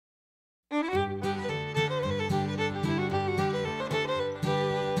This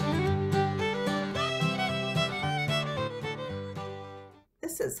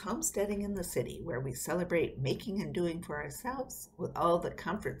is Homesteading in the City, where we celebrate making and doing for ourselves with all the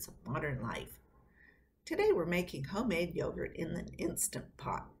comforts of modern life. Today we're making homemade yogurt in an Instant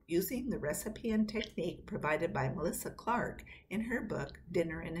Pot, using the recipe and technique provided by Melissa Clark in her book,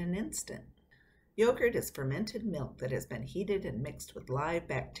 Dinner in an Instant. Yogurt is fermented milk that has been heated and mixed with live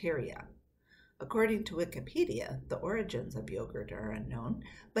bacteria. According to Wikipedia, the origins of yogurt are unknown,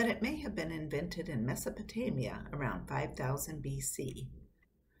 but it may have been invented in Mesopotamia around 5000 BC.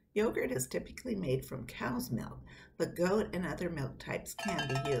 Yogurt is typically made from cow's milk, but goat and other milk types can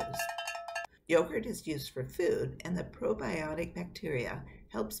be used. Yogurt is used for food, and the probiotic bacteria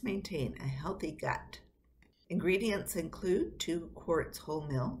helps maintain a healthy gut. Ingredients include 2 quarts whole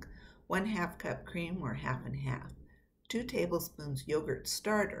milk, 1/2 cup cream or half and half, 2 tablespoons yogurt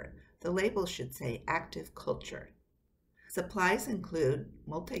starter. The label should say active culture. Supplies include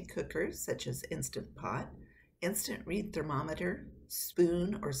multi-cookers such as Instant Pot, instant read thermometer,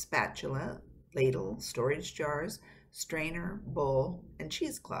 spoon or spatula, ladle, storage jars, strainer, bowl, and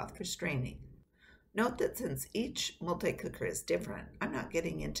cheesecloth for straining. Note that since each multi-cooker is different, I'm not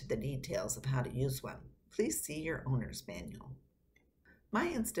getting into the details of how to use one. Please see your owner's manual. My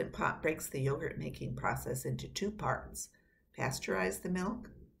Instant Pot breaks the yogurt making process into 2 parts. Pasteurize the milk,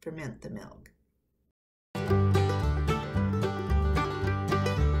 ferment the milk.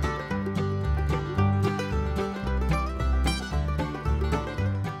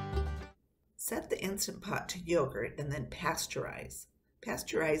 Set the Instant Pot to yogurt and then pasteurize.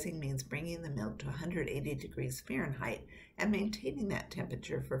 Pasteurizing means bringing the milk to 180 degrees Fahrenheit and maintaining that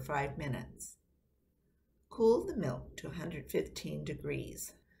temperature for 5 minutes. Cool the milk to 115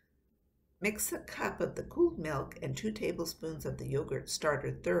 degrees. Mix a cup of the cooled milk and 2 tablespoons of the yogurt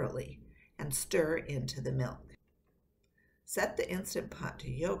starter thoroughly and stir into the milk. Set the Instant Pot to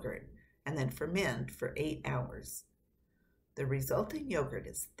yogurt and then ferment for 8 hours. The resulting yogurt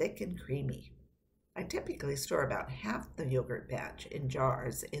is thick and creamy. I typically store about half the yogurt batch in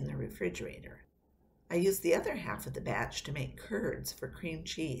jars in the refrigerator. I use the other half of the batch to make curds for cream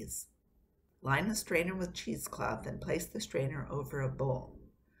cheese. Line a strainer with cheesecloth and place the strainer over a bowl.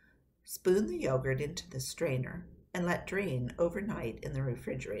 Spoon the yogurt into the strainer and let drain overnight in the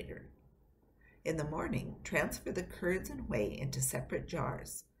refrigerator. In the morning, transfer the curds and whey into separate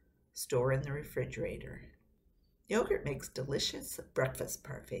jars. Store in the refrigerator. Yogurt makes delicious breakfast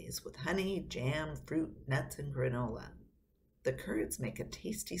parfaits with honey, jam, fruit, nuts, and granola. The curds make a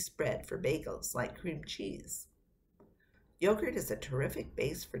tasty spread for bagels like cream cheese. Yogurt is a terrific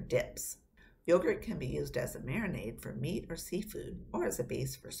base for dips. Yogurt can be used as a marinade for meat or seafood, or as a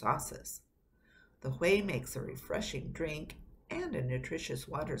base for sauces. The whey makes a refreshing drink and a nutritious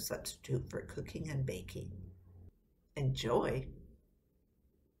water substitute for cooking and baking. Enjoy!